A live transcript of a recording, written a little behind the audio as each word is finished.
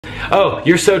Oh,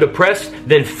 you're so depressed?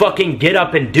 Then fucking get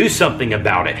up and do something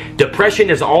about it. Depression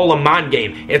is all a mind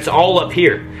game. It's all up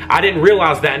here. I didn't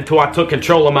realize that until I took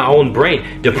control of my own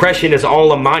brain. Depression is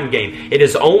all a mind game. It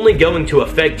is only going to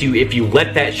affect you if you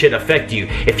let that shit affect you.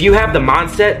 If you have the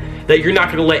mindset that you're not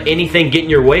going to let anything get in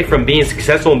your way from being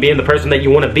successful and being the person that you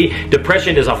want to be,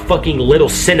 depression is a fucking little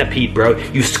centipede, bro.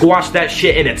 You squash that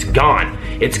shit and it's gone.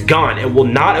 It's gone. It will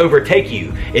not overtake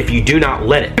you if you do not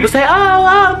let it. People say,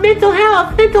 oh, mental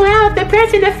health,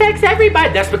 depression affects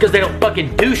everybody. That's because they don't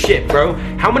fucking do shit, bro.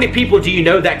 How many people do you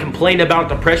know that complain about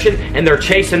depression and they're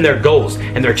chasing their goals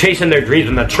and they're chasing their dreams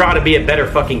and they're trying to be a better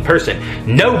fucking person?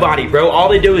 Nobody, bro. All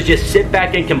they do is just sit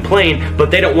back and complain, but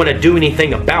they don't want to do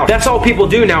anything about it. That's all people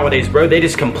do nowadays, bro. They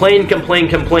just complain.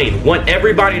 Want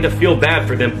everybody to feel bad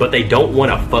for them, but they don't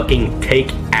want to fucking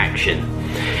take action.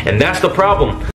 And that's the problem.